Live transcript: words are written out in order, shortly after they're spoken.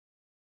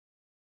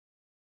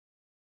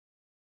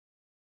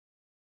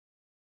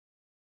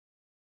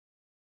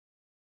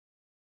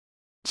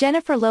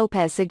Jennifer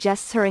Lopez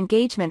suggests her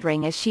engagement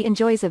ring as she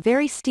enjoys a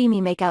very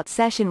steamy makeout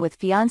session with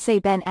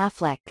fiancé Ben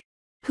Affleck,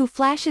 who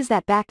flashes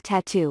that back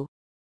tattoo.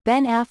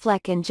 Ben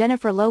Affleck and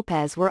Jennifer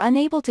Lopez were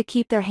unable to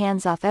keep their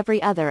hands off every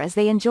other as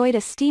they enjoyed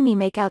a steamy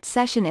makeout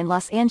session in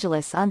Los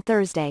Angeles on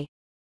Thursday.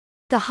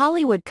 The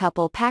Hollywood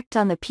couple packed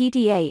on the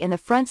PTA in the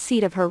front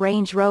seat of her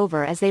Range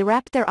Rover as they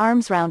wrapped their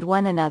arms round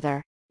one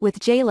another, with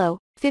J.Lo,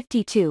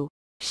 52,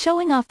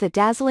 showing off the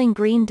dazzling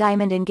green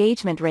diamond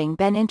engagement ring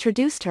Ben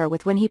introduced her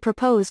with when he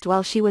proposed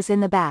while she was in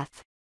the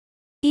bath.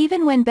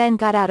 Even when Ben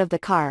got out of the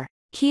car,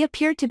 he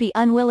appeared to be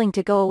unwilling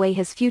to go away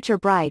his future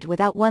bride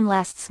without one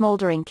last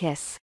smoldering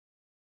kiss.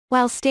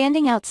 While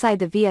standing outside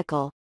the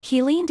vehicle,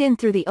 he leaned in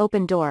through the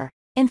open door,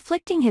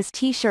 inflicting his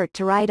t-shirt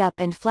to ride up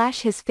and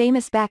flash his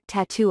famous back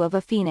tattoo of a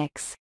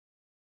phoenix.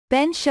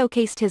 Ben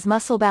showcased his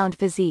muscle-bound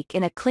physique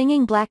in a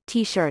clinging black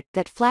t-shirt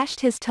that flashed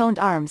his toned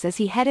arms as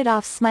he headed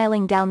off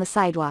smiling down the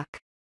sidewalk.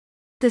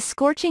 The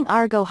scorching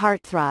Argo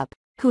heartthrob,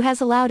 who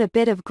has allowed a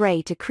bit of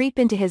gray to creep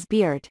into his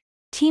beard,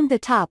 teamed the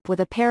top with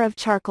a pair of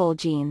charcoal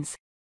jeans.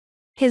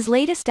 His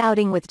latest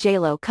outing with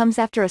J.Lo comes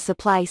after a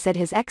supply said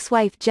his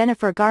ex-wife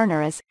Jennifer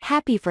Garner is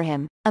happy for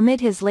him amid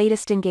his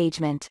latest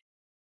engagement.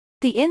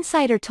 The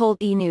insider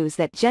told E! News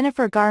that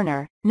Jennifer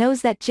Garner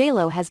knows that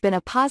J.Lo has been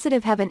a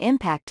positive have an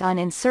impact on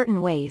in certain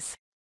ways.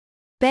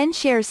 Ben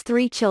shares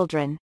 3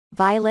 children,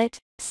 Violet,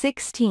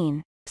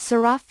 16,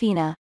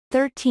 Serafina,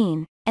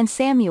 13, and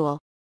Samuel,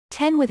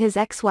 10 with his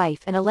ex-wife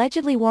and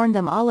allegedly warned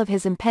them all of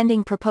his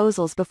impending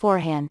proposals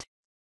beforehand.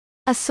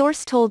 A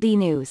source told E!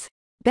 News,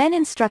 Ben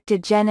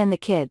instructed Jen and the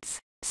kids,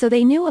 so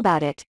they knew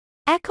about it,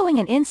 echoing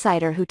an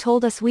insider who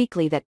told Us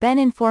Weekly that Ben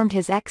informed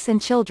his ex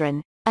and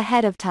children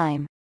ahead of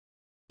time.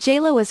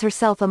 J.Lo is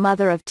herself a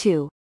mother of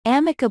 2,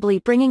 amicably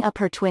bringing up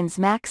her twins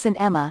Max and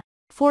Emma,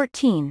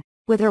 14,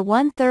 with her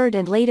 1/3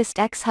 and latest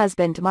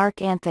ex-husband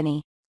Mark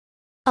Anthony.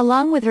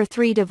 Along with her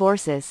 3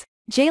 divorces,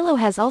 J.Lo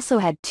has also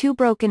had 2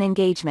 broken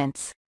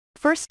engagements,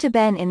 first to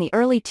Ben in the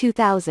early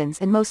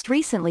 2000s and most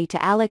recently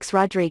to Alex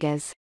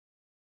Rodriguez.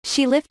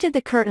 She lifted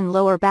the curtain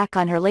lower back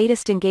on her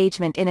latest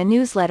engagement in a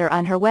newsletter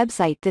on her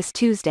website this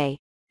Tuesday,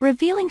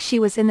 revealing she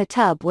was in the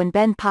tub when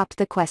Ben popped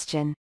the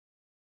question.